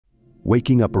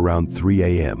Waking up around 3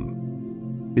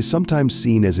 a.m. is sometimes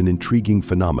seen as an intriguing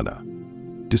phenomena.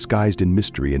 Disguised in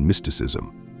mystery and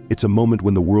mysticism, it's a moment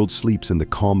when the world sleeps and the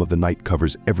calm of the night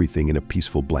covers everything in a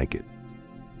peaceful blanket.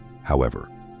 However,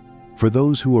 for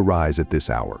those who arise at this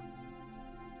hour,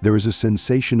 there is a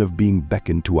sensation of being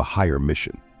beckoned to a higher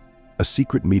mission, a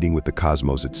secret meeting with the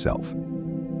cosmos itself.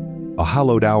 A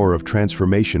hallowed hour of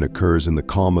transformation occurs in the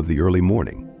calm of the early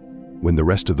morning, when the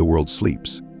rest of the world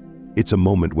sleeps. It's a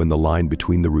moment when the line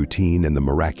between the routine and the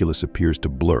miraculous appears to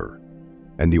blur,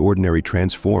 and the ordinary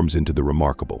transforms into the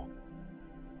remarkable.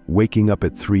 Waking up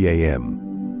at 3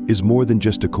 a.m. is more than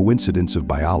just a coincidence of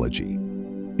biology.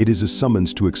 It is a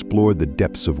summons to explore the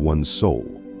depths of one's soul,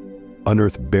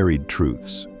 unearth buried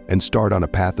truths, and start on a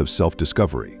path of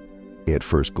self-discovery. At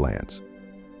first glance,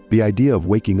 the idea of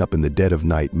waking up in the dead of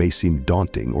night may seem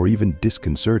daunting or even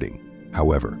disconcerting.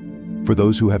 However, for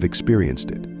those who have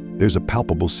experienced it, there's a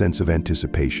palpable sense of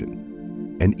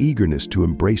anticipation, an eagerness to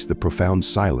embrace the profound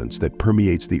silence that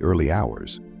permeates the early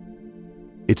hours.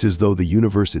 It's as though the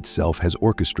universe itself has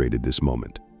orchestrated this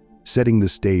moment, setting the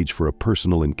stage for a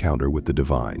personal encounter with the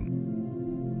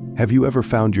divine. Have you ever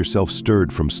found yourself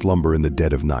stirred from slumber in the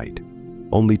dead of night,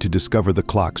 only to discover the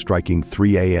clock striking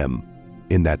 3 a.m.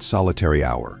 in that solitary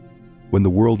hour, when the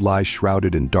world lies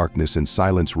shrouded in darkness and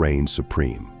silence reigns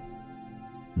supreme?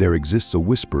 There exists a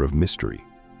whisper of mystery,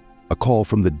 a call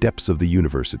from the depths of the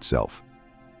universe itself.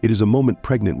 It is a moment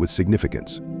pregnant with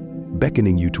significance,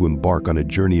 beckoning you to embark on a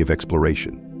journey of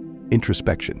exploration,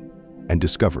 introspection, and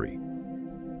discovery.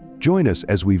 Join us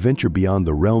as we venture beyond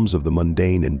the realms of the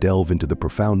mundane and delve into the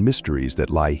profound mysteries that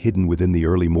lie hidden within the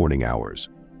early morning hours.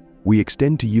 We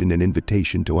extend to you an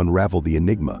invitation to unravel the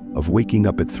enigma of waking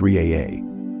up at 3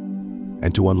 a.m.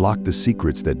 and to unlock the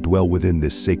secrets that dwell within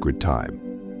this sacred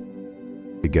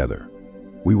time. Together,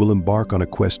 we will embark on a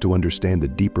quest to understand the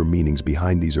deeper meanings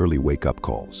behind these early wake-up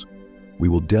calls. We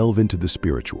will delve into the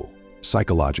spiritual,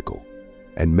 psychological,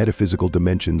 and metaphysical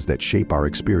dimensions that shape our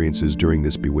experiences during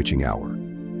this bewitching hour.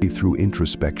 Through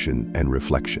introspection and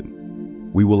reflection,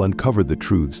 we will uncover the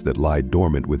truths that lie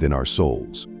dormant within our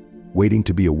souls, waiting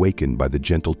to be awakened by the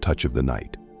gentle touch of the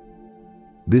night.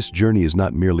 This journey is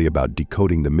not merely about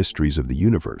decoding the mysteries of the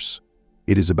universe.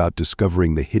 It is about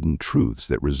discovering the hidden truths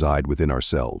that reside within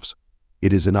ourselves.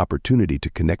 It is an opportunity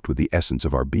to connect with the essence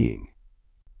of our being,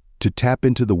 to tap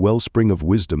into the wellspring of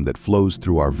wisdom that flows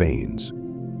through our veins,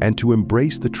 and to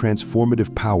embrace the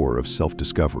transformative power of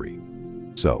self-discovery.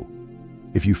 So,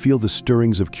 if you feel the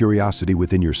stirrings of curiosity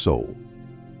within your soul,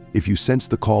 if you sense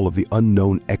the call of the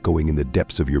unknown echoing in the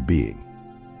depths of your being,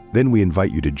 then we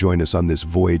invite you to join us on this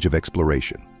voyage of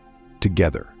exploration.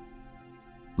 Together,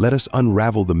 let us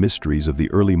unravel the mysteries of the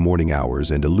early morning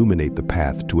hours and illuminate the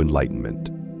path to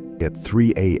enlightenment. At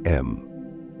 3 a.m.,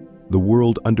 the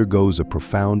world undergoes a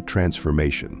profound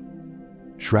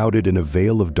transformation, shrouded in a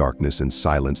veil of darkness and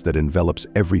silence that envelops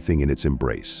everything in its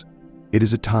embrace. It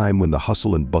is a time when the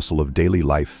hustle and bustle of daily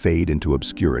life fade into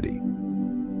obscurity,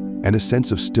 and a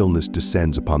sense of stillness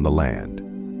descends upon the land.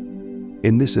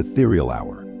 In this ethereal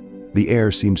hour, the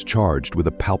air seems charged with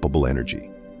a palpable energy,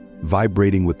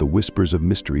 vibrating with the whispers of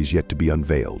mysteries yet to be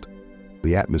unveiled.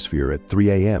 The atmosphere at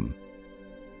 3 a.m.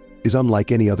 is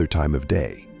unlike any other time of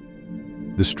day.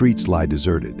 The streets lie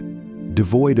deserted,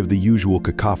 devoid of the usual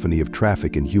cacophony of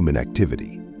traffic and human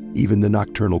activity. Even the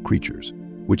nocturnal creatures,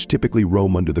 which typically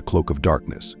roam under the cloak of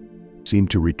darkness, seem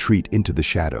to retreat into the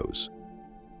shadows,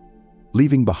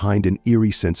 leaving behind an eerie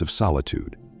sense of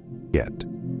solitude. Yet,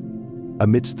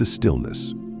 amidst the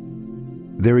stillness,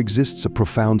 there exists a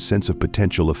profound sense of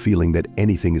potential, a feeling that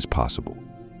anything is possible,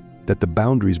 that the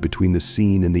boundaries between the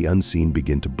seen and the unseen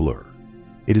begin to blur.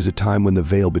 It is a time when the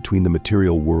veil between the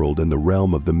material world and the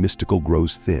realm of the mystical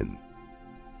grows thin,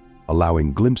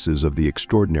 allowing glimpses of the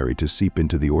extraordinary to seep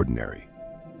into the ordinary.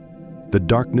 The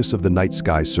darkness of the night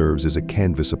sky serves as a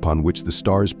canvas upon which the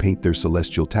stars paint their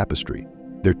celestial tapestry,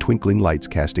 their twinkling lights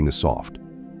casting a soft,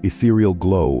 ethereal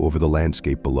glow over the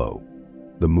landscape below.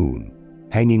 The moon,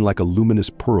 hanging like a luminous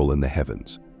pearl in the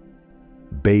heavens,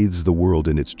 bathes the world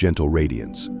in its gentle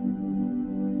radiance,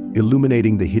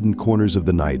 illuminating the hidden corners of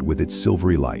the night with its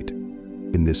silvery light.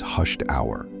 In this hushed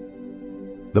hour,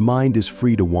 the mind is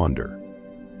free to wander,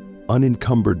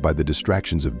 unencumbered by the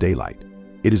distractions of daylight.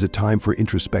 It is a time for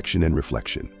introspection and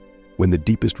reflection, when the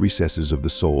deepest recesses of the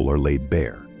soul are laid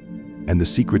bare, and the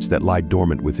secrets that lie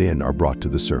dormant within are brought to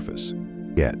the surface.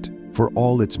 Yet, for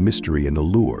all its mystery and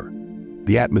allure,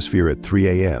 the atmosphere at 3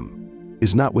 a.m.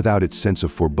 is not without its sense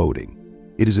of foreboding.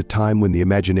 It is a time when the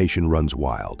imagination runs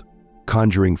wild,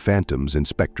 conjuring phantoms and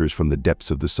specters from the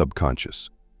depths of the subconscious.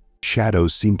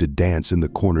 Shadows seem to dance in the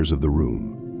corners of the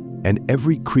room, and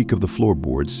every creak of the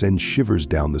floorboards sends shivers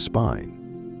down the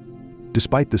spine.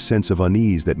 Despite the sense of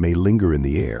unease that may linger in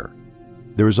the air,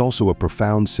 there is also a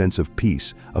profound sense of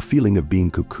peace, a feeling of being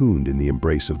cocooned in the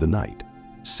embrace of the night,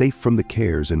 safe from the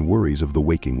cares and worries of the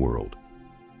waking world.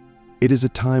 It is a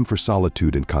time for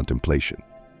solitude and contemplation,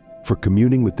 for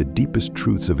communing with the deepest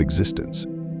truths of existence,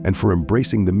 and for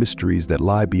embracing the mysteries that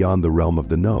lie beyond the realm of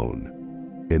the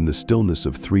known. In the stillness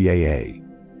of 3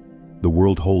 a.m., the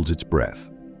world holds its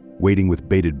breath, waiting with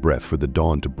bated breath for the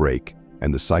dawn to break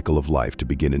and the cycle of life to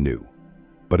begin anew.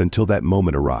 But until that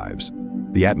moment arrives,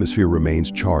 the atmosphere remains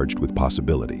charged with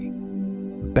possibility,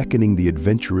 beckoning the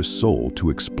adventurous soul to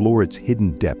explore its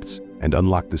hidden depths and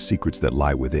unlock the secrets that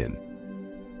lie within.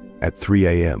 At 3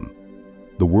 a.m.,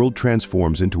 the world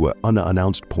transforms into an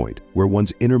unannounced point where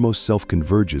one's innermost self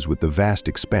converges with the vast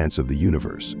expanse of the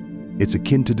universe. It's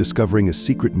akin to discovering a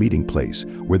secret meeting place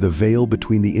where the veil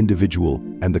between the individual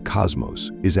and the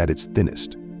cosmos is at its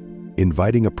thinnest,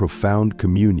 inviting a profound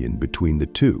communion between the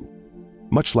two,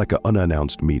 much like an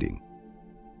unannounced meeting.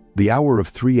 The hour of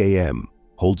 3 a.m.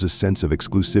 holds a sense of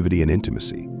exclusivity and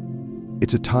intimacy.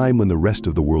 It's a time when the rest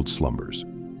of the world slumbers,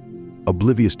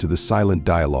 oblivious to the silent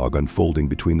dialogue unfolding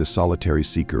between the solitary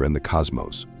seeker and the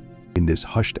cosmos. In this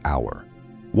hushed hour,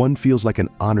 one feels like an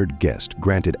honored guest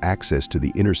granted access to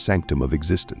the inner sanctum of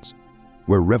existence,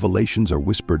 where revelations are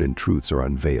whispered and truths are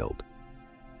unveiled.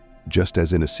 Just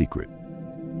as in a secret,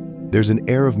 there's an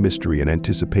air of mystery and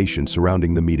anticipation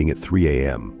surrounding the meeting at 3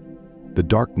 a.m. The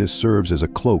darkness serves as a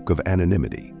cloak of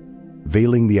anonymity,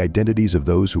 veiling the identities of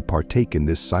those who partake in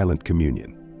this silent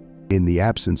communion. In the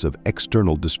absence of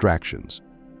external distractions,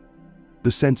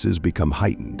 the senses become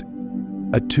heightened,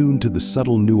 attuned to the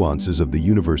subtle nuances of the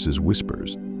universe's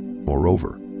whispers.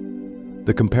 Moreover,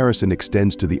 the comparison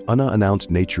extends to the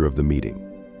unannounced nature of the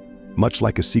meeting. Much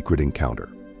like a secret encounter,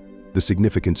 the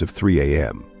significance of 3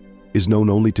 a.m. is known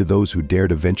only to those who dare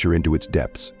to venture into its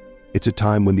depths. It's a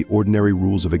time when the ordinary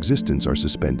rules of existence are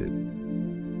suspended,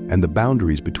 and the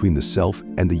boundaries between the self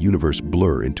and the universe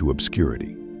blur into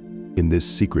obscurity. In this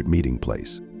secret meeting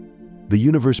place, the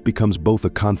universe becomes both a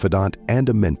confidant and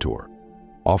a mentor,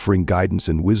 offering guidance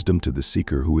and wisdom to the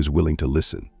seeker who is willing to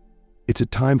listen. It's a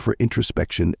time for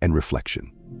introspection and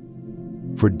reflection,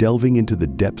 for delving into the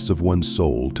depths of one's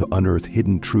soul to unearth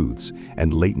hidden truths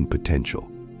and latent potential.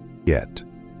 Yet,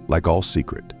 like all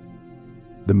secret,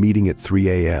 the meeting at 3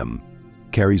 a.m.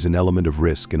 carries an element of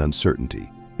risk and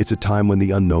uncertainty. It's a time when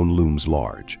the unknown looms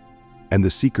large, and the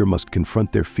seeker must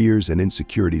confront their fears and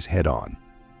insecurities head-on.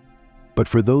 But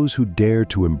for those who dare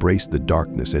to embrace the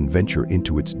darkness and venture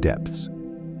into its depths,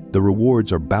 the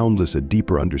rewards are boundless: a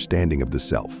deeper understanding of the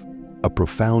self, a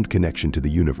profound connection to the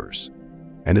universe,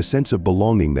 and a sense of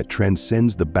belonging that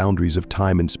transcends the boundaries of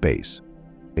time and space.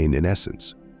 In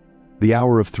essence, the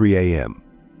hour of 3 a.m.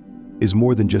 is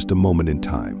more than just a moment in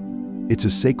time. It's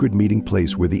a sacred meeting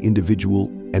place where the individual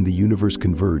and the universe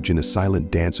converge in a silent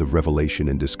dance of revelation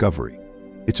and discovery.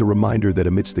 It's a reminder that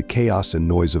amidst the chaos and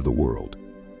noise of the world,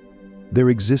 there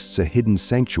exists a hidden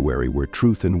sanctuary where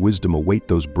truth and wisdom await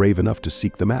those brave enough to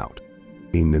seek them out.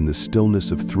 In the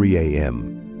stillness of 3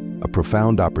 a.m., a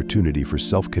profound opportunity for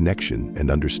self-connection and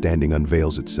understanding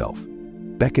unveils itself,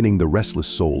 beckoning the restless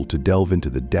soul to delve into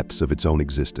the depths of its own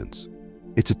existence.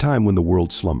 It's a time when the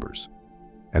world slumbers,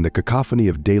 and the cacophony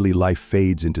of daily life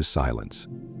fades into silence,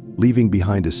 leaving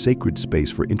behind a sacred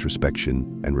space for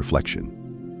introspection and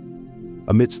reflection.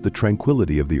 Amidst the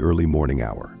tranquility of the early morning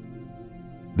hour,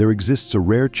 there exists a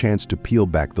rare chance to peel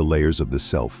back the layers of the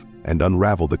self and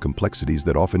unravel the complexities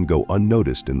that often go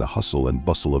unnoticed in the hustle and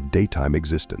bustle of daytime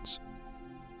existence.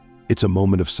 It's a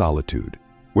moment of solitude,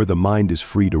 where the mind is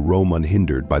free to roam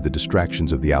unhindered by the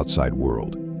distractions of the outside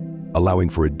world, allowing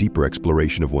for a deeper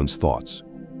exploration of one's thoughts,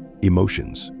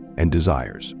 emotions, and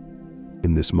desires.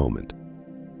 In this moment,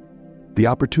 the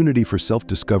opportunity for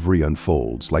self-discovery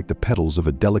unfolds like the petals of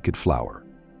a delicate flower,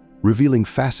 revealing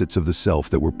facets of the self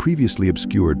that were previously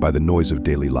obscured by the noise of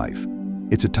daily life.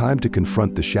 It's a time to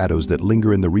confront the shadows that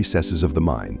linger in the recesses of the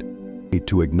mind,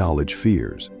 to acknowledge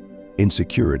fears,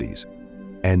 insecurities,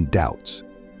 and doubts,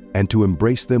 and to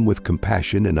embrace them with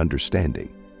compassion and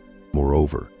understanding.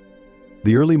 Moreover,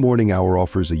 the early morning hour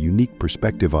offers a unique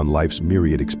perspective on life's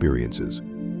myriad experiences,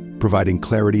 providing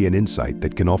clarity and insight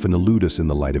that can often elude us in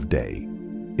the light of day.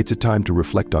 It's a time to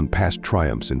reflect on past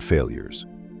triumphs and failures,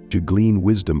 to glean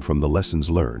wisdom from the lessons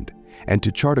learned, and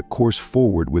to chart a course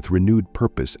forward with renewed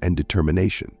purpose and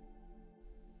determination.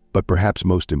 But perhaps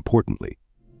most importantly,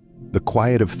 the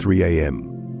quiet of 3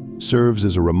 a.m. serves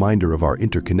as a reminder of our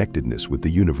interconnectedness with the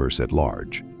universe at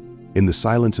large. In the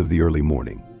silence of the early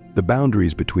morning, the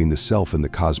boundaries between the self and the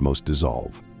cosmos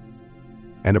dissolve,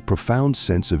 and a profound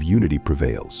sense of unity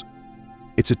prevails.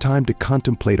 It's a time to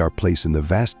contemplate our place in the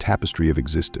vast tapestry of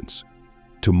existence,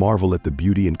 to marvel at the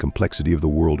beauty and complexity of the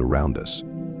world around us,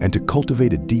 and to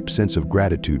cultivate a deep sense of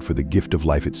gratitude for the gift of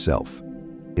life itself.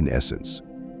 In essence,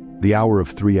 the hour of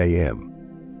 3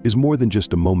 a.m. is more than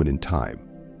just a moment in time.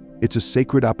 It's a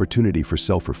sacred opportunity for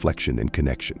self-reflection and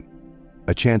connection,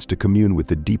 a chance to commune with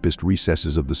the deepest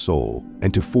recesses of the soul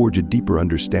and to forge a deeper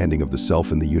understanding of the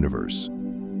self and the universe.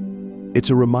 It's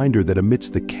a reminder that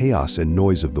amidst the chaos and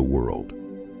noise of the world,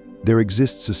 there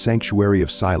exists a sanctuary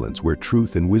of silence where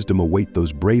truth and wisdom await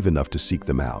those brave enough to seek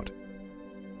them out.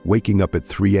 Waking up at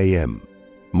 3 a.m.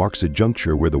 marks a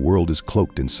juncture where the world is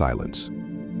cloaked in silence,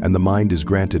 and the mind is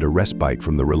granted a respite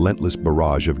from the relentless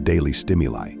barrage of daily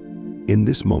stimuli. In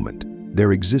this moment,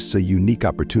 there exists a unique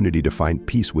opportunity to find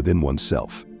peace within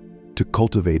oneself, to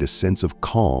cultivate a sense of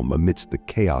calm amidst the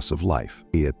chaos of life.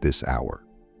 At this hour,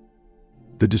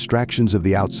 the distractions of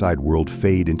the outside world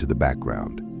fade into the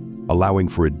background, allowing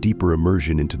for a deeper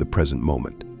immersion into the present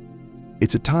moment.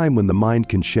 It's a time when the mind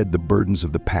can shed the burdens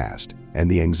of the past and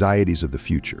the anxieties of the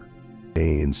future,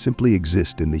 and simply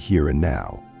exist in the here and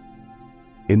now.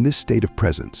 In this state of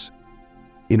presence,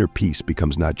 inner peace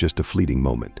becomes not just a fleeting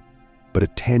moment, but a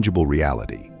tangible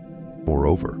reality.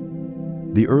 Moreover,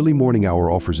 the early morning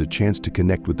hour offers a chance to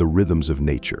connect with the rhythms of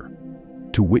nature,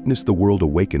 to witness the world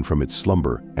awaken from its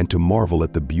slumber and to marvel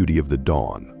at the beauty of the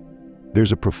dawn.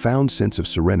 There's a profound sense of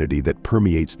serenity that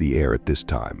permeates the air at this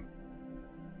time,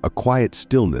 a quiet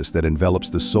stillness that envelops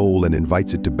the soul and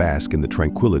invites it to bask in the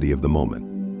tranquility of the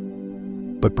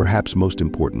moment. But perhaps most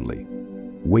importantly,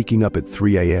 waking up at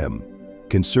 3 a.m.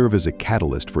 can serve as a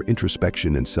catalyst for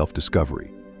introspection and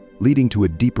self-discovery, leading to a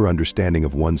deeper understanding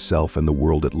of oneself and the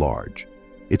world at large.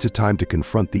 It's a time to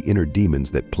confront the inner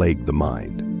demons that plague the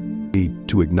mind,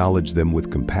 to acknowledge them with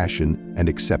compassion and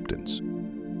acceptance,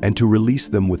 and to release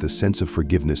them with a sense of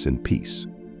forgiveness and peace.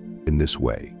 In this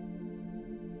way,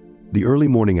 the early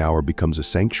morning hour becomes a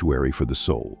sanctuary for the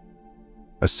soul,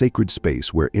 a sacred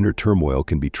space where inner turmoil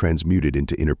can be transmuted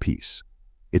into inner peace.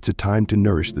 It's a time to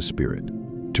nourish the spirit,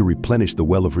 to replenish the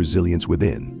well of resilience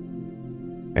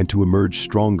within, and to emerge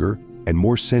stronger and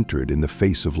more centered in the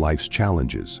face of life's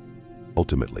challenges.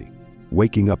 Ultimately,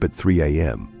 waking up at 3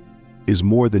 a.m. is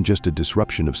more than just a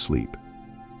disruption of sleep.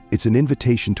 It's an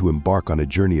invitation to embark on a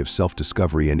journey of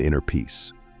self-discovery and inner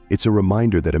peace. It's a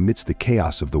reminder that amidst the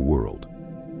chaos of the world,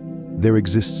 there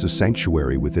exists a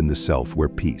sanctuary within the self where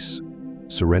peace,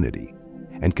 serenity,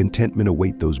 and contentment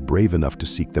await those brave enough to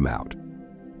seek them out.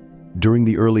 During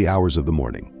the early hours of the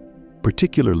morning,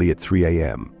 particularly at 3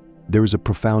 a.m., there is a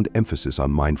profound emphasis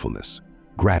on mindfulness,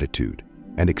 gratitude,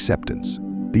 and acceptance.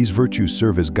 These virtues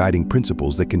serve as guiding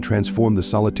principles that can transform the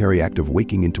solitary act of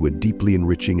waking into a deeply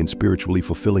enriching and spiritually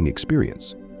fulfilling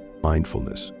experience.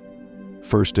 Mindfulness,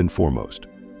 first and foremost,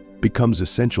 becomes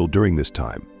essential during this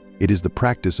time. It is the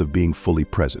practice of being fully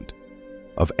present,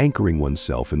 of anchoring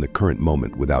oneself in the current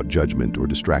moment without judgment or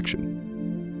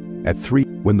distraction. At 3,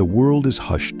 when the world is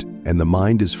hushed and the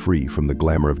mind is free from the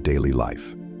glamour of daily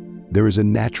life, there is a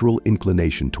natural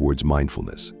inclination towards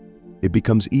mindfulness. It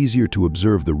becomes easier to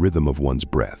observe the rhythm of one's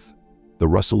breath, the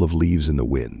rustle of leaves in the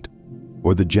wind,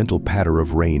 or the gentle patter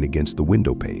of rain against the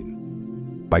window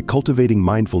pane. By cultivating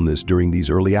mindfulness during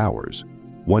these early hours,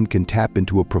 one can tap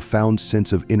into a profound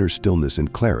sense of inner stillness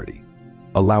and clarity,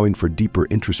 allowing for deeper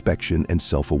introspection and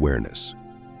self-awareness.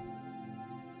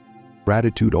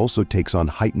 Gratitude also takes on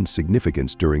heightened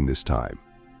significance during this time.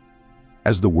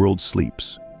 As the world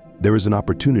sleeps, there is an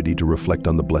opportunity to reflect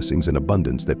on the blessings and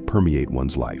abundance that permeate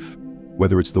one's life.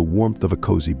 Whether it's the warmth of a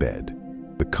cozy bed,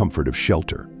 the comfort of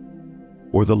shelter,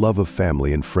 or the love of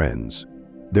family and friends,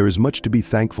 there is much to be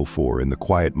thankful for in the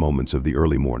quiet moments of the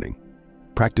early morning.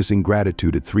 Practicing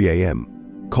gratitude at 3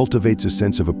 a.m. cultivates a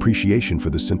sense of appreciation for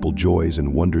the simple joys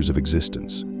and wonders of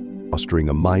existence, fostering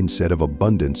a mindset of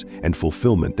abundance and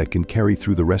fulfillment that can carry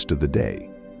through the rest of the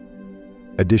day.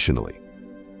 Additionally,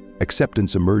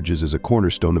 acceptance emerges as a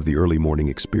cornerstone of the early morning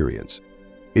experience.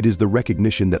 It is the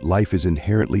recognition that life is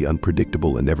inherently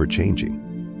unpredictable and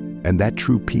ever-changing, and that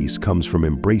true peace comes from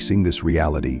embracing this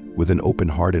reality with an open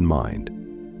heart and mind.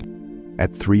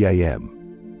 At 3 a.m.,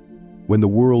 when the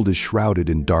world is shrouded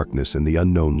in darkness and the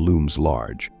unknown looms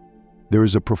large, there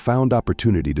is a profound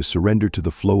opportunity to surrender to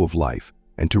the flow of life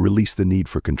and to release the need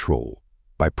for control.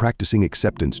 By practicing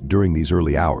acceptance during these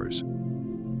early hours,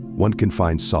 one can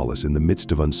find solace in the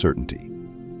midst of uncertainty,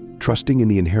 trusting in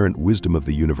the inherent wisdom of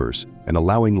the universe and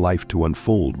allowing life to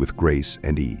unfold with grace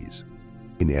and ease.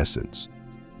 In essence,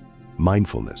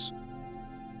 mindfulness,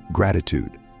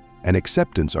 gratitude, and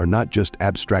acceptance are not just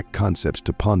abstract concepts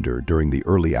to ponder during the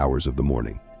early hours of the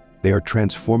morning. They are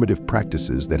transformative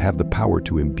practices that have the power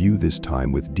to imbue this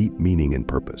time with deep meaning and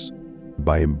purpose.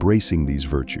 By embracing these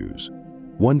virtues,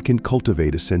 one can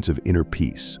cultivate a sense of inner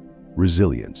peace,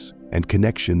 resilience, and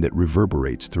connection that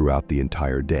reverberates throughout the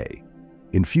entire day,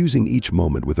 infusing each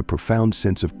moment with a profound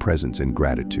sense of presence and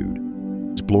gratitude.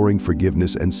 Exploring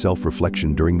forgiveness and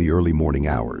self-reflection during the early morning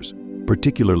hours,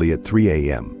 particularly at 3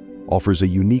 a.m., offers a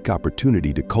unique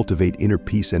opportunity to cultivate inner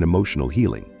peace and emotional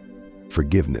healing.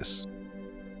 Forgiveness,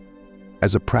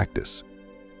 as a practice,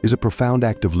 is a profound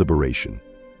act of liberation.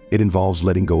 It involves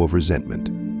letting go of resentment,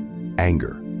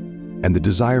 anger, and the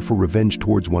desire for revenge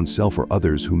towards oneself or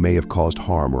others who may have caused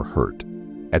harm or hurt.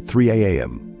 At 3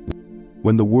 a.m.,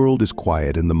 when the world is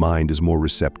quiet and the mind is more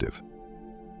receptive,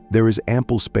 there is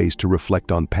ample space to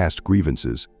reflect on past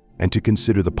grievances and to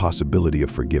consider the possibility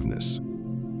of forgiveness.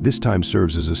 This time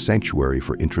serves as a sanctuary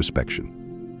for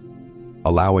introspection,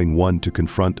 allowing one to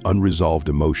confront unresolved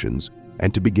emotions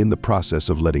and to begin the process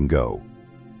of letting go.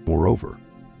 Moreover,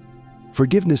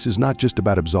 forgiveness is not just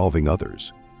about absolving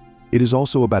others. It is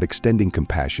also about extending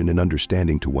compassion and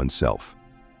understanding to oneself.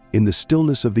 In the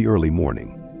stillness of the early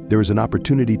morning, there is an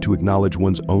opportunity to acknowledge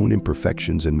one's own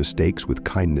imperfections and mistakes with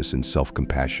kindness and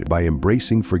self-compassion. By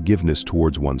embracing forgiveness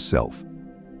towards oneself,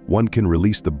 one can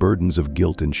release the burdens of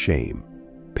guilt and shame,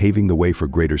 paving the way for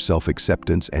greater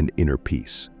self-acceptance and inner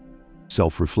peace.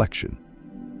 Self-reflection,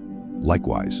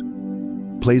 likewise,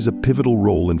 plays a pivotal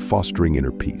role in fostering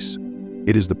inner peace.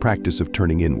 It is the practice of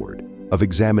turning inward, of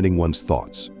examining one's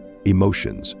thoughts,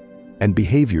 emotions, and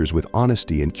behaviors with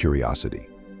honesty and curiosity.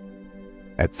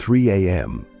 At 3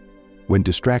 a.m., when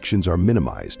distractions are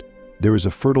minimized, there is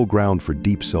a fertile ground for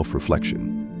deep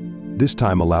self-reflection. This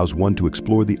time allows one to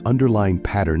explore the underlying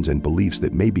patterns and beliefs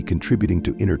that may be contributing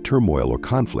to inner turmoil or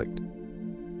conflict.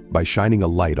 By shining a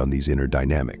light on these inner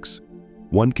dynamics,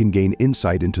 one can gain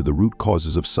insight into the root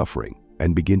causes of suffering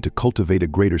and begin to cultivate a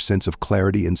greater sense of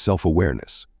clarity and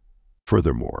self-awareness.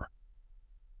 Furthermore,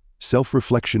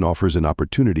 self-reflection offers an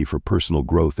opportunity for personal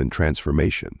growth and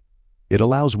transformation. It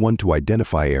allows one to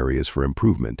identify areas for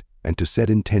improvement and to set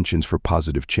intentions for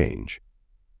positive change.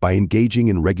 By engaging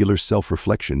in regular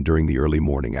self-reflection during the early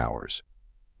morning hours,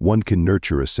 one can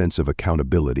nurture a sense of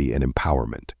accountability and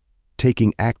empowerment,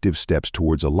 taking active steps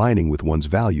towards aligning with one's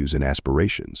values and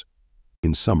aspirations.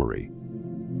 In summary,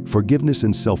 forgiveness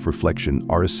and self-reflection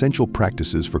are essential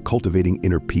practices for cultivating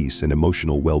inner peace and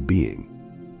emotional well-being.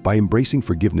 By embracing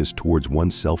forgiveness towards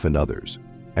oneself and others,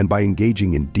 and by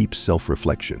engaging in deep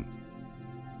self-reflection,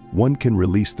 one can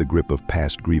release the grip of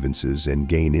past grievances and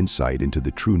gain insight into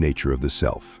the true nature of the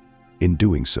self. In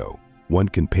doing so, one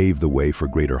can pave the way for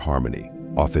greater harmony,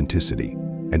 authenticity,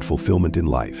 and fulfillment in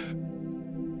life.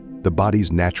 The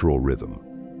body's natural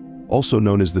rhythm, also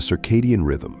known as the circadian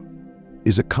rhythm,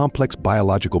 is a complex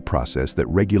biological process that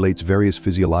regulates various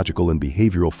physiological and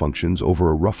behavioral functions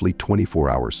over a roughly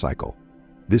 24-hour cycle.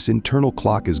 This internal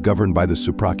clock is governed by the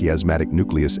suprachiasmatic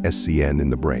nucleus (SCN) in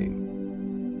the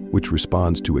brain, which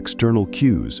responds to external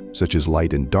cues such as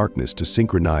light and darkness to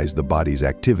synchronize the body's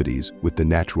activities with the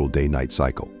natural day-night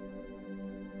cycle.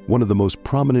 One of the most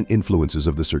prominent influences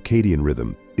of the circadian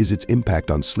rhythm is its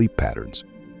impact on sleep patterns.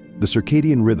 The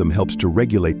circadian rhythm helps to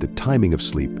regulate the timing of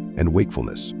sleep and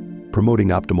wakefulness, promoting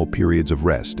optimal periods of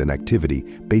rest and activity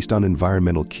based on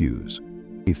environmental cues.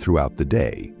 Throughout the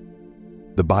day,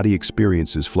 the body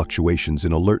experiences fluctuations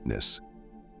in alertness,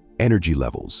 energy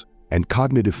levels, and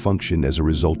cognitive function as a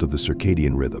result of the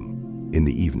circadian rhythm. In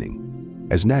the evening,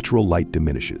 as natural light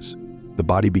diminishes, the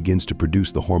body begins to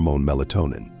produce the hormone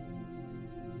melatonin,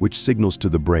 which signals to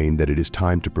the brain that it is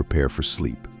time to prepare for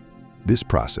sleep. This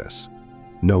process,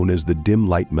 known as the dim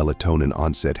light melatonin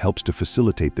onset, helps to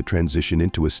facilitate the transition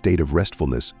into a state of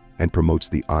restfulness and promotes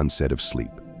the onset of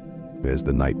sleep. As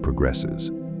the night progresses,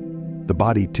 the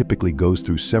body typically goes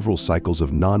through several cycles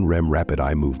of non-REM rapid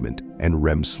eye movement and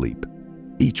REM sleep,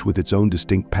 each with its own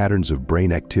distinct patterns of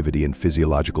brain activity and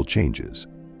physiological changes.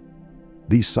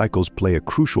 These cycles play a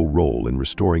crucial role in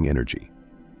restoring energy,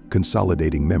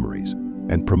 consolidating memories,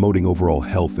 and promoting overall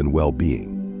health and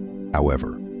well-being.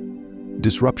 However,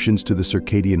 disruptions to the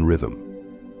circadian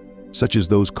rhythm, such as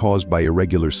those caused by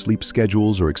irregular sleep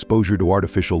schedules or exposure to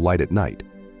artificial light at night,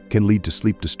 can lead to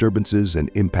sleep disturbances and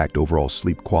impact overall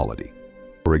sleep quality.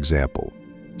 For example,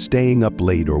 staying up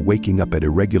late or waking up at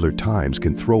irregular times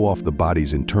can throw off the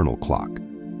body's internal clock,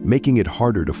 making it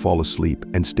harder to fall asleep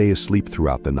and stay asleep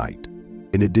throughout the night.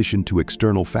 In addition to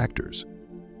external factors,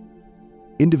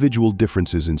 individual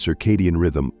differences in circadian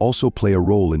rhythm also play a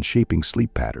role in shaping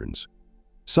sleep patterns.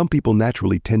 Some people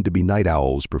naturally tend to be night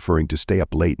owls, preferring to stay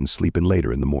up late and sleep in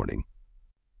later in the morning.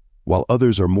 while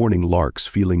others are morning larks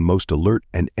feeling most alert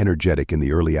and energetic in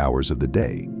the early hours of the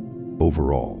day.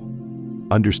 Overall,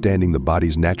 understanding the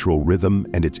body's natural rhythm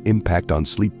and its impact on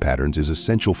sleep patterns is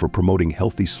essential for promoting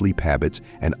healthy sleep habits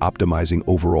and optimizing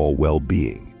overall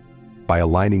well-being. By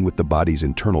aligning with the body's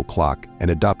internal clock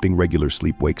and adopting regular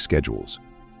sleep-wake schedules,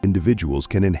 individuals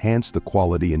can enhance the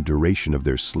quality and duration of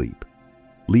their sleep,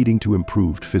 leading to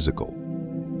improved physical,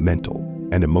 mental,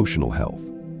 and emotional health.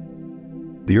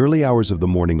 The early hours of the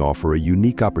morning offer a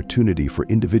unique opportunity for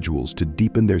individuals to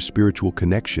deepen their spiritual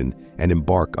connection and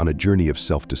embark on a journey of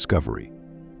self-discovery.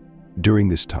 During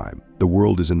this time, the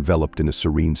world is enveloped in a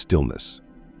serene stillness,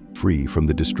 free from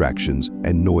the distractions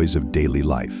and noise of daily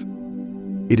life.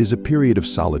 It is a period of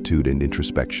solitude and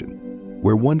introspection,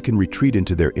 where one can retreat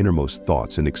into their innermost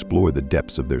thoughts and explore the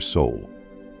depths of their soul.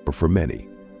 Or for many,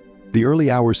 the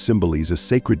early hours symbolize a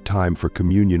sacred time for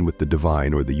communion with the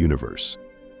divine or the universe.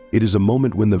 It is a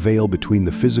moment when the veil between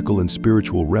the physical and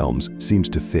spiritual realms seems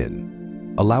to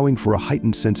thin, allowing for a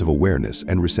heightened sense of awareness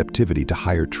and receptivity to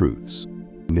higher truths.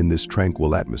 In this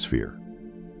tranquil atmosphere,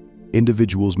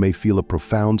 individuals may feel a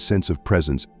profound sense of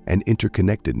presence and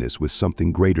interconnectedness with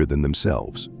something greater than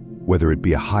themselves, whether it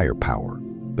be a higher power,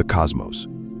 the cosmos,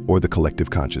 or the collective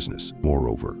consciousness.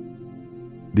 Moreover,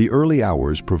 the early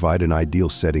hours provide an ideal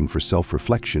setting for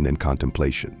self-reflection and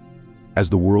contemplation. As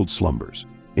the world slumbers,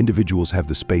 individuals have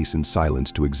the space and silence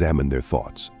to examine their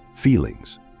thoughts,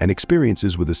 feelings, and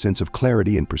experiences with a sense of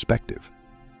clarity and perspective.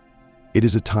 It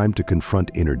is a time to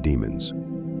confront inner demons,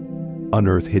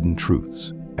 unearth hidden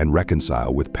truths, and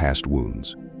reconcile with past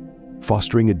wounds,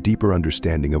 fostering a deeper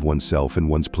understanding of oneself and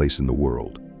one's place in the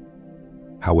world.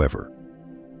 However,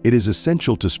 it is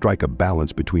essential to strike a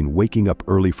balance between waking up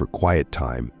early for quiet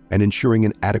time and ensuring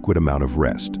an adequate amount of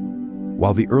rest.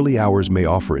 While the early hours may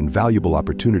offer invaluable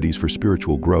opportunities for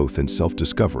spiritual growth and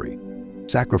self-discovery,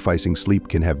 sacrificing sleep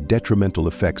can have detrimental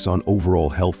effects on overall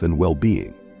health and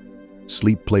well-being.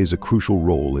 Sleep plays a crucial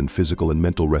role in physical and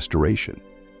mental restoration,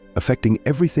 affecting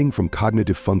everything from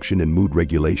cognitive function and mood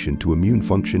regulation to immune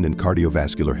function and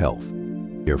cardiovascular health.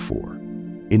 Therefore,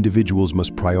 individuals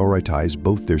must prioritize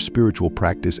both their spiritual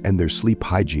practice and their sleep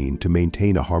hygiene to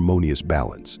maintain a harmonious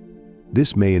balance.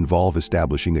 This may involve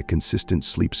establishing a consistent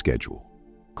sleep schedule,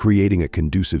 creating a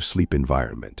conducive sleep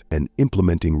environment, and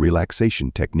implementing relaxation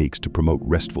techniques to promote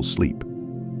restful sleep.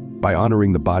 By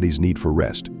honoring the body's need for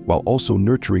rest, while also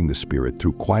nurturing the spirit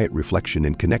through quiet reflection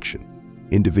and connection,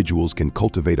 individuals can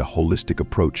cultivate a holistic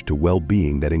approach to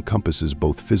well-being that encompasses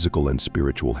both physical and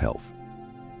spiritual health.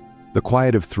 The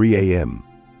quiet of 3 a.m.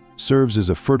 serves as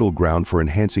a fertile ground for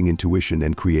enhancing intuition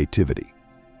and creativity,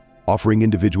 offering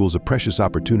individuals a precious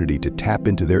opportunity to tap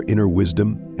into their inner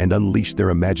wisdom and unleash their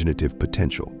imaginative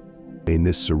potential. In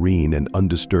this serene and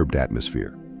undisturbed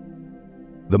atmosphere,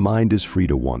 the mind is free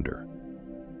to wander,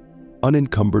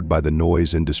 unencumbered by the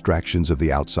noise and distractions of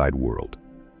the outside world.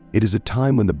 It is a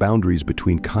time when the boundaries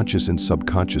between conscious and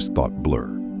subconscious thought blur,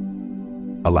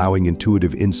 allowing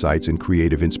intuitive insights and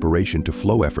creative inspiration to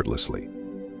flow effortlessly.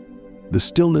 The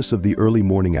stillness of the early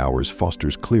morning hours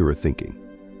fosters clearer thinking,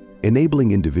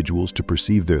 enabling individuals to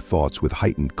perceive their thoughts with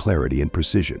heightened clarity and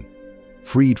precision.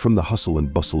 Freed from the hustle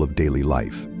and bustle of daily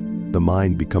life, the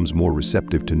mind becomes more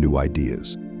receptive to new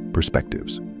ideas,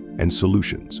 perspectives, and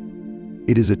solutions.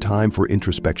 It is a time for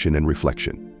introspection and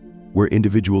reflection, where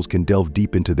individuals can delve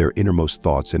deep into their innermost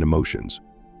thoughts and emotions,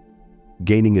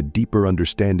 gaining a deeper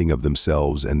understanding of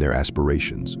themselves and their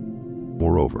aspirations.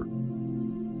 Moreover,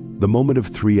 the moment of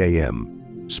 3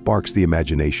 a.m. sparks the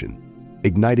imagination,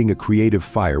 igniting a creative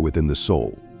fire within the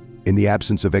soul. In the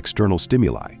absence of external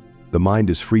stimuli, the mind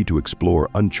is free to explore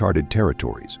uncharted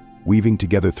territories, weaving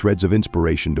together threads of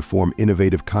inspiration to form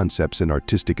innovative concepts and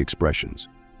artistic expressions.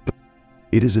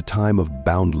 It is a time of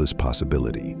boundless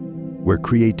possibility, where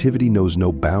creativity knows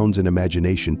no bounds and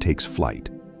imagination takes flight.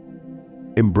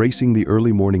 Embracing the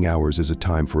early morning hours is a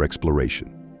time for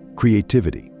exploration,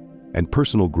 creativity, and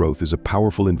personal growth is a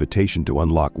powerful invitation to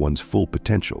unlock one's full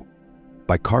potential.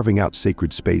 By carving out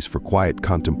sacred space for quiet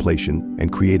contemplation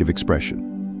and creative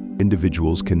expression,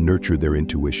 individuals can nurture their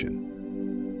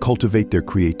intuition, cultivate their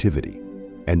creativity,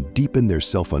 and deepen their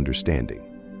self-understanding.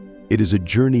 It is a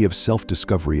journey of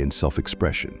self-discovery and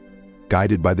self-expression,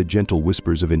 guided by the gentle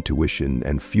whispers of intuition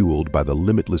and fueled by the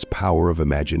limitless power of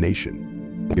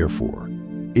imagination. Therefore,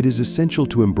 it is essential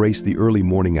to embrace the early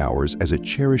morning hours as a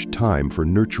cherished time for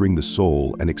nurturing the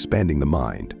soul and expanding the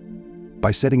mind.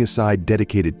 By setting aside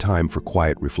dedicated time for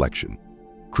quiet reflection,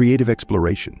 creative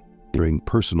exploration, during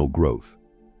personal growth,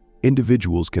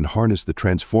 individuals can harness the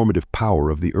transformative power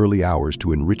of the early hours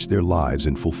to enrich their lives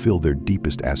and fulfill their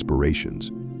deepest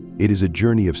aspirations. It is a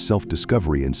journey of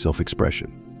self-discovery and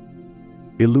self-expression.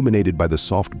 illuminated by the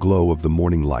soft glow of the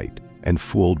morning light and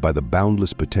fueled by the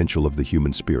boundless potential of the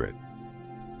human spirit.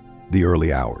 The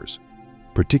early hours,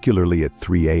 particularly at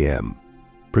 3 a.m.,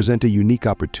 present a unique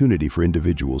opportunity for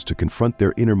individuals to confront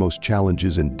their innermost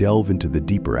challenges and delve into the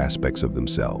deeper aspects of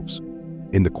themselves.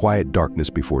 In the quiet darkness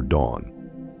before dawn,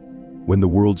 when the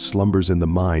world slumbers and the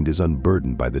mind is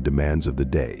unburdened by the demands of the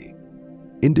day,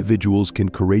 individuals can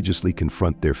courageously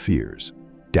confront their fears,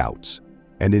 doubts,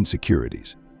 and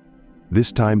insecurities.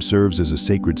 This time serves as a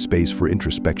sacred space for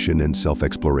introspection and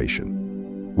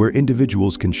self-exploration, where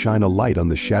individuals can shine a light on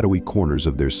the shadowy corners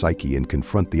of their psyche and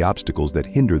confront the obstacles that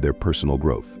hinder their personal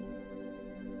growth.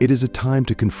 It is a time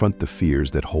to confront the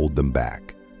fears that hold them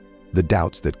back, the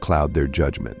doubts that cloud their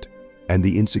judgment, and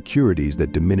the insecurities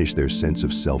that diminish their sense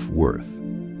of self-worth.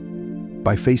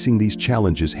 By facing these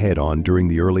challenges head-on during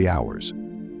the early hours,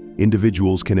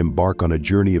 individuals can embark on a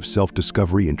journey of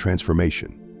self-discovery and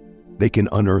transformation. They can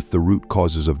unearth the root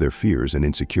causes of their fears and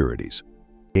insecurities,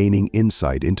 gaining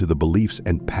insight into the beliefs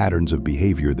and patterns of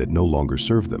behavior that no longer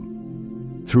serve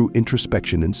them. Through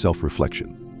introspection and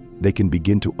self-reflection, they can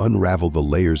begin to unravel the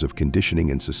layers of conditioning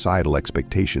and societal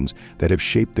expectations that have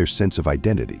shaped their sense of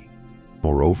identity.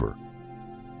 Moreover,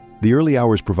 the early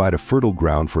hours provide a fertile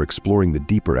ground for exploring the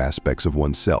deeper aspects of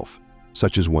oneself,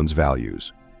 such as one's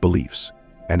values, beliefs,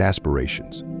 and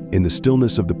aspirations. In the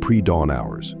stillness of the pre-dawn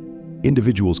hours,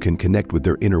 individuals can connect with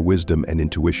their inner wisdom and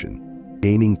intuition,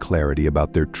 gaining clarity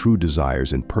about their true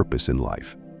desires and purpose in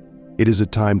life. It is a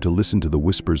time to listen to the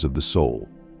whispers of the soul,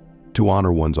 to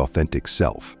honor one's authentic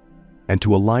self, and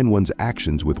to align one's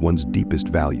actions with one's deepest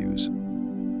values.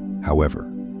 However,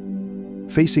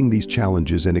 facing these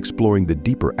challenges and exploring the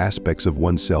deeper aspects of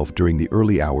oneself during the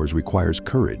early hours requires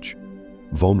courage,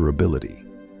 vulnerability,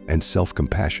 and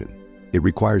self-compassion. It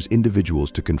requires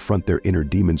individuals to confront their inner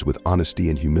demons with honesty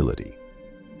and humility,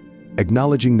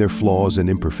 acknowledging their flaws and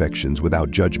imperfections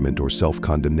without judgment or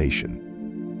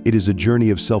self-condemnation. It is a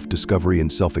journey of self-discovery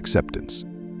and self-acceptance,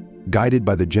 guided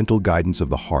by the gentle guidance of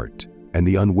the heart and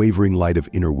the unwavering light of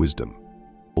inner wisdom.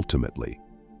 Ultimately,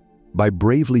 by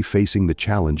bravely facing the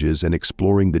challenges and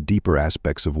exploring the deeper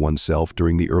aspects of oneself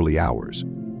during the early hours,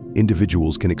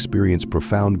 individuals can experience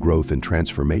profound growth and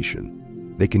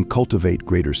transformation. They can cultivate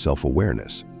greater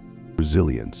self-awareness,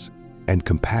 resilience, and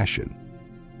compassion,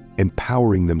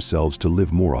 empowering themselves to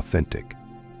live more authentic,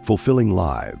 fulfilling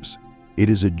lives. It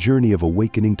is a journey of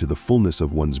awakening to the fullness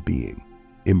of one's being,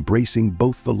 embracing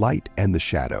both the light and the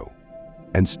shadow,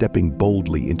 and stepping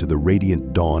boldly into the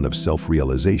radiant dawn of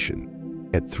self-realization.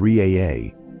 At 3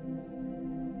 a.m.,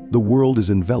 the world is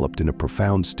enveloped in a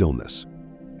profound stillness,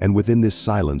 and within this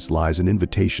silence lies an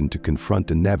invitation to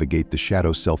confront and navigate the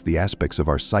shadow self, the aspects of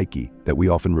our psyche that we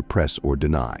often repress or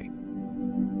deny.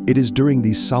 It is during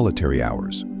these solitary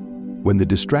hours, when the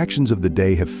distractions of the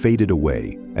day have faded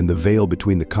away and the veil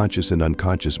between the conscious and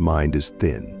unconscious mind is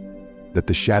thin, that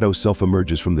the shadow self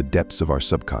emerges from the depths of our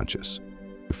subconscious.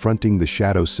 Confronting the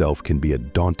shadow self can be a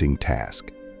daunting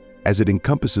task, as it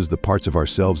encompasses the parts of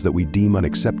ourselves that we deem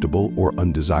unacceptable or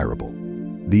undesirable.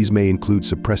 These may include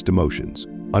suppressed emotions,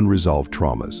 unresolved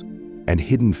traumas, and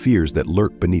hidden fears that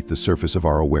lurk beneath the surface of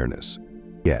our awareness.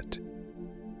 Yet,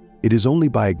 it is only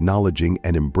by acknowledging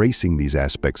and embracing these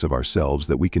aspects of ourselves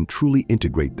that we can truly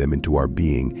integrate them into our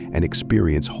being and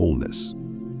experience wholeness.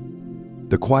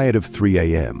 The quiet of 3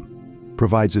 a.m.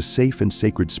 provides a safe and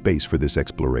sacred space for this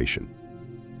exploration,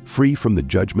 free from the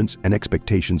judgments and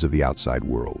expectations of the outside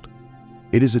world.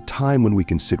 It is a time when we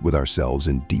can sit with ourselves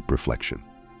in deep reflection,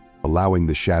 allowing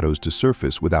the shadows to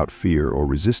surface without fear or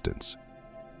resistance.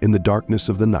 In the darkness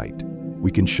of the night,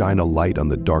 we can shine a light on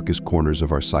the darkest corners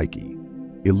of our psyche,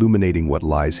 illuminating what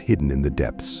lies hidden in the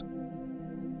depths.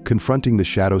 Confronting the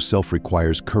shadow self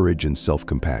requires courage and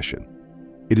self-compassion.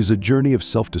 It is a journey of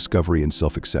self-discovery and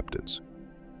self-acceptance,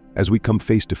 as we come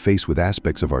face to face with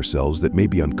aspects of ourselves that may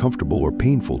be uncomfortable or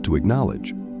painful to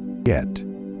acknowledge. Yet,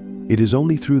 it is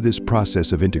only through this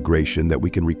process of integration that we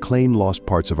can reclaim lost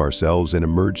parts of ourselves and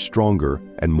emerge stronger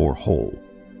and more whole.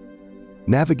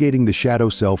 Navigating the shadow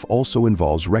self also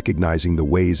involves recognizing the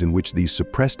ways in which these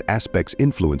suppressed aspects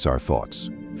influence our thoughts,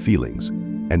 feelings,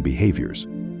 and behaviors.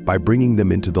 By bringing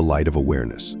them into the light of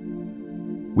awareness,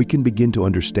 we can begin to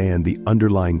understand the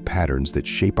underlying patterns that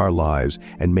shape our lives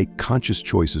and make conscious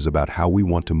choices about how we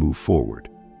want to move forward.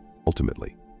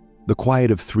 Ultimately, the quiet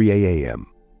of 3 a.m.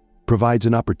 provides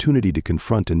an opportunity to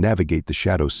confront and navigate the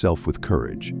shadow self with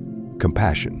courage,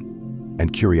 compassion,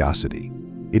 and curiosity.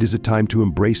 It is a time to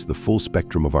embrace the full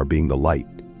spectrum of our being, the light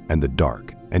and the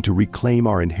dark, and to reclaim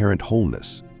our inherent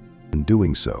wholeness. In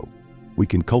doing so, we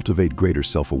can cultivate greater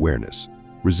self-awareness,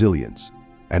 resilience,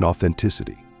 and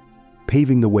authenticity,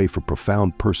 paving the way for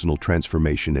profound personal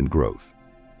transformation and growth.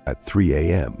 At 3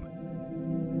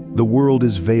 a.m., the world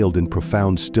is veiled in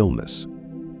profound stillness,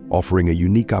 offering a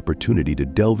unique opportunity to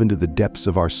delve into the depths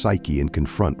of our psyche and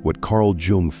confront what Carl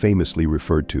Jung famously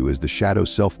referred to as the shadow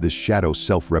self. This shadow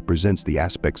self represents the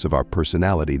aspects of our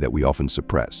personality that we often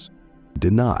suppress,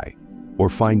 deny, or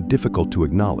find difficult to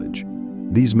acknowledge.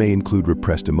 These may include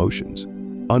repressed emotions,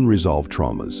 unresolved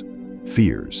traumas,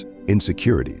 fears,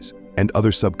 insecurities, and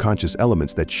other subconscious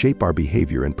elements that shape our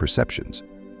behavior and perceptions.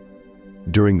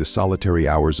 During the solitary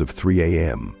hours of 3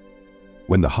 a.m.,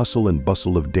 when the hustle and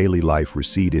bustle of daily life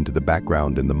recede into the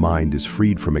background and the mind is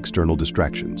freed from external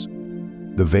distractions,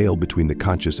 the veil between the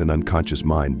conscious and unconscious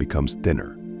mind becomes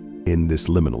thinner. In this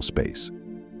liminal space,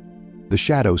 the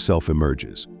shadow self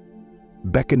emerges,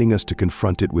 beckoning us to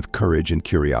confront it with courage and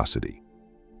curiosity.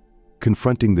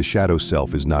 Confronting the shadow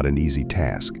self is not an easy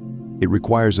task. It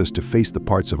requires us to face the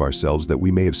parts of ourselves that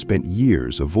we may have spent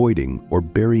years avoiding or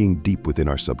burying deep within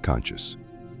our subconscious.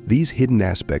 These hidden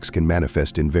aspects can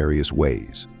manifest in various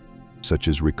ways, such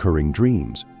as recurring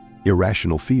dreams,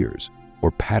 irrational fears, or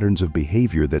patterns of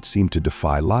behavior that seem to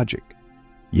defy logic.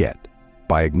 Yet,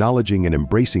 by acknowledging and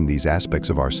embracing these aspects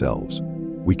of ourselves,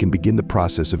 we can begin the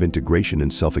process of integration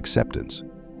and self-acceptance.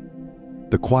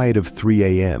 The quiet of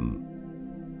 3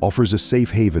 a.m. offers a safe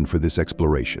haven for this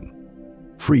exploration,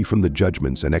 free from the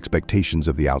judgments and expectations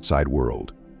of the outside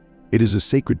world. It is a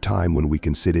sacred time when we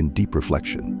can sit in deep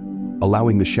reflection,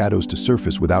 allowing the shadows to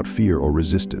surface without fear or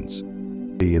resistance.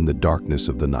 In the darkness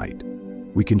of the night,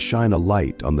 we can shine a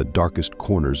light on the darkest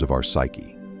corners of our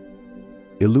psyche,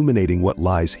 illuminating what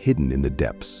lies hidden in the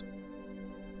depths.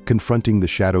 Confronting the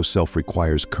shadow self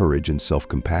requires courage and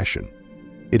self-compassion.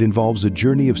 It involves a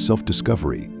journey of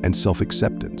self-discovery and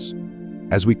self-acceptance.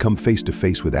 As we come face to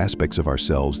face with aspects of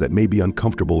ourselves that may be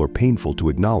uncomfortable or painful to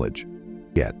acknowledge,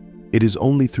 yet it is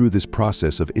only through this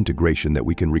process of integration that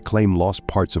we can reclaim lost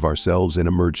parts of ourselves and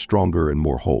emerge stronger and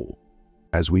more whole.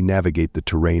 As we navigate the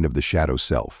terrain of the shadow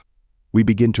self, we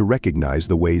begin to recognize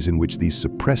the ways in which these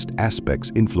suppressed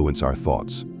aspects influence our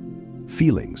thoughts,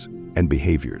 feelings, and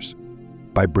behaviors.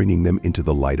 By bringing them into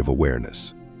the light of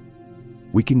awareness,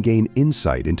 we can gain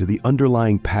insight into the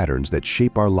underlying patterns that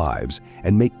shape our lives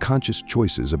and make conscious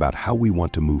choices about how we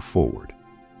want to move forward.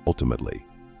 Ultimately,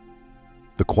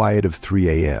 the quiet of 3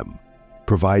 a.m.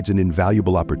 provides an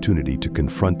invaluable opportunity to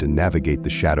confront and navigate the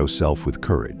shadow self with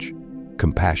courage,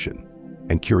 compassion,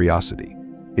 and curiosity.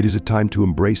 It is a time to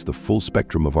embrace the full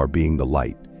spectrum of our being, the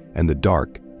light and the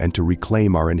dark, and to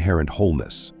reclaim our inherent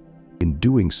wholeness. In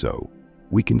doing so,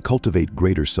 we can cultivate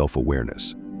greater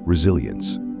self-awareness,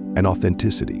 resilience, and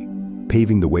authenticity,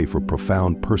 paving the way for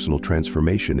profound personal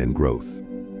transformation and growth.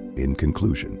 In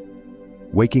conclusion,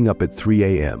 waking up at 3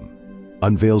 a.m.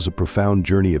 unveils a profound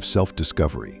journey of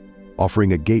self-discovery,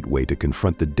 offering a gateway to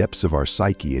confront the depths of our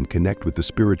psyche and connect with the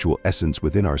spiritual essence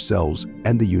within ourselves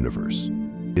and the universe.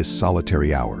 This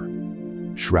solitary hour,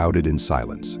 shrouded in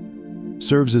silence,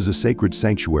 serves as a sacred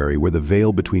sanctuary where the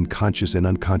veil between conscious and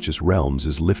unconscious realms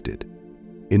is lifted,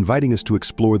 inviting us to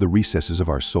explore the recesses of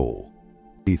our soul.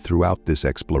 Throughout this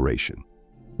exploration,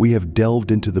 we have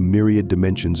delved into the myriad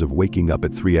dimensions of waking up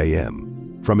at 3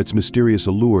 a.m., from its mysterious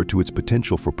allure to its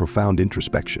potential for profound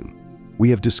introspection. We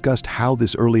have discussed how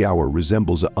this early hour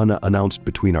resembles an unannounced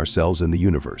between ourselves and the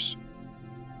universe,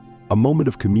 a moment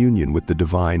of communion with the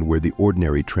divine where the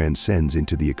ordinary transcends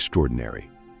into the extraordinary.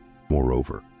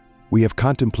 Moreover, we have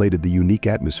contemplated the unique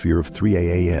atmosphere of 3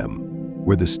 a.m.,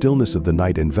 where the stillness of the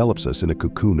night envelops us in a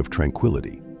cocoon of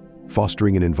tranquility,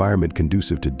 fostering an environment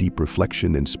conducive to deep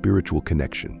reflection and spiritual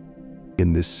connection.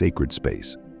 In this sacred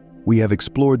space, we have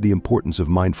explored the importance of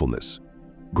mindfulness,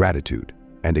 gratitude,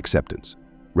 and acceptance,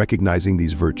 recognizing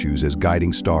these virtues as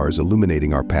guiding stars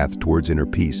illuminating our path towards inner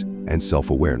peace and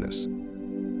self-awareness.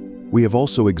 We have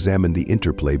also examined the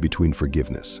interplay between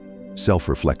forgiveness,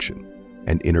 self-reflection,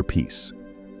 and inner peace,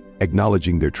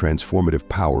 acknowledging their transformative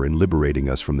power in liberating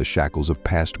us from the shackles of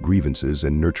past grievances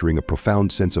and nurturing a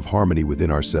profound sense of harmony within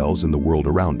ourselves and the world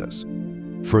around us.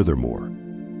 Furthermore,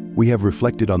 we have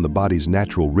reflected on the body's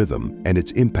natural rhythm and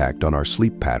its impact on our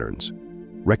sleep patterns,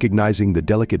 recognizing the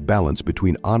delicate balance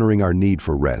between honoring our need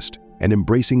for rest and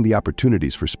embracing the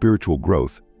opportunities for spiritual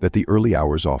growth that the early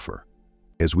hours offer.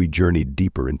 As we journeyed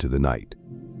deeper into the night,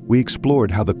 we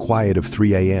explored how the quiet of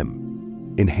 3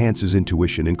 a.m. enhances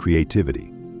intuition and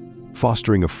creativity,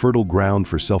 fostering a fertile ground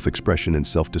for self-expression and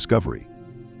self-discovery.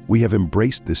 We have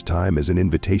embraced this time as an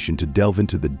invitation to delve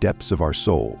into the depths of our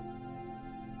soul,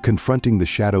 confronting the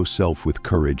shadow self with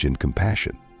courage and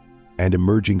compassion, and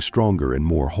emerging stronger and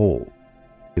more whole.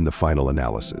 In the final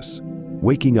analysis,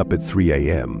 waking up at 3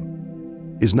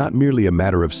 a.m. is not merely a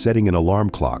matter of setting an alarm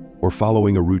clock or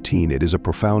following a routine. It is a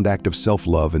profound act of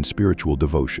self-love and spiritual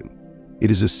devotion.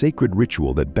 It is a sacred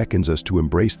ritual that beckons us to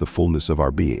embrace the fullness of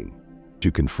our being,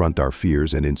 to confront our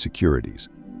fears and insecurities,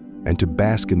 and to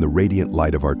bask in the radiant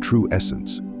light of our true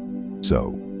essence.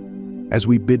 So, as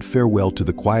we bid farewell to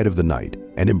the quiet of the night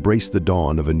and embrace the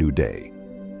dawn of a new day,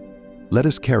 let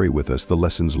us carry with us the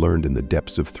lessons learned in the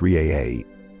depths of 3AA.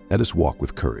 Let us walk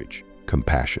with courage,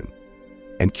 compassion,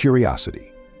 and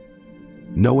curiosity,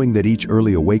 knowing that each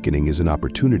early awakening is an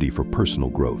opportunity for personal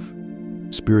growth,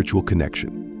 spiritual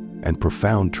connection, and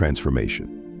profound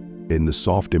transformation. In the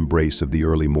soft embrace of the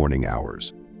early morning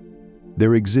hours,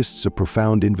 there exists a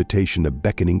profound invitation, a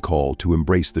beckoning call to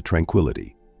embrace the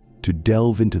tranquility, to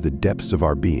delve into the depths of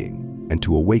our being, and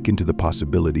to awaken to the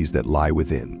possibilities that lie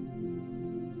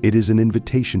within. It is an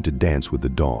invitation to dance with the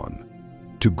dawn,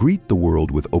 to greet the world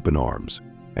with open arms,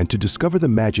 and to discover the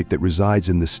magic that resides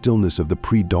in the stillness of the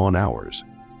pre-dawn hours.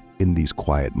 In these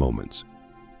quiet moments,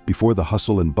 before the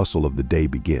hustle and bustle of the day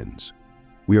begins,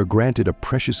 we are granted a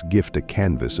precious gift, a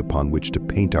canvas upon which to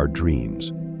paint our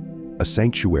dreams, a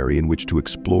sanctuary in which to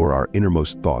explore our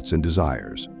innermost thoughts and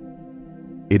desires.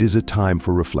 It is a time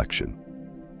for reflection,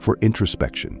 for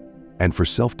introspection, and for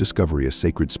self-discovery, a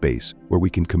sacred space where we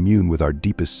can commune with our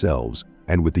deepest selves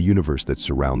and with the universe that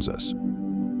surrounds us.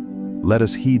 Let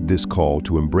us heed this call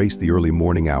to embrace the early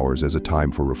morning hours as a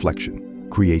time for reflection,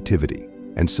 creativity,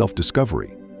 and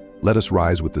self-discovery. Let us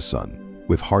rise with the sun,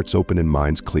 with hearts open and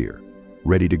minds clear,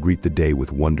 ready to greet the day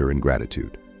with wonder and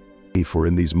gratitude. For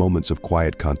in these moments of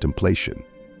quiet contemplation,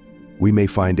 we may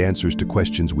find answers to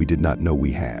questions we did not know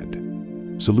we had,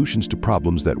 solutions to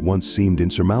problems that once seemed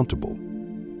insurmountable,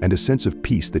 and a sense of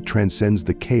peace that transcends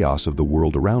the chaos of the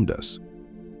world around us.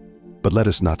 But let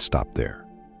us not stop there.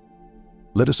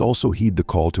 Let us also heed the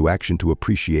call to action, to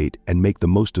appreciate and make the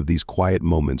most of these quiet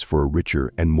moments for a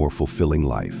richer and more fulfilling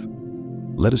life.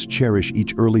 Let us cherish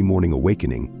each early morning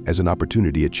awakening as an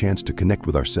opportunity, a chance to connect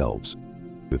with ourselves,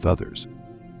 with others,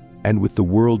 and with the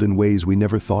world in ways we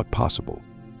never thought possible.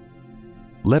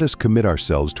 Let us commit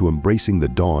ourselves to embracing the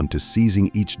dawn, to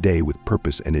seizing each day with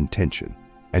purpose and intention,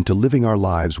 and to living our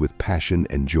lives with passion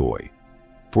and joy.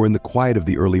 For in the quiet of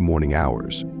the early morning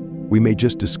hours, we may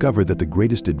just discover that the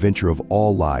greatest adventure of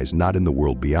all lies not in the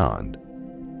world beyond,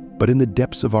 but in the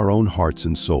depths of our own hearts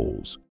and souls.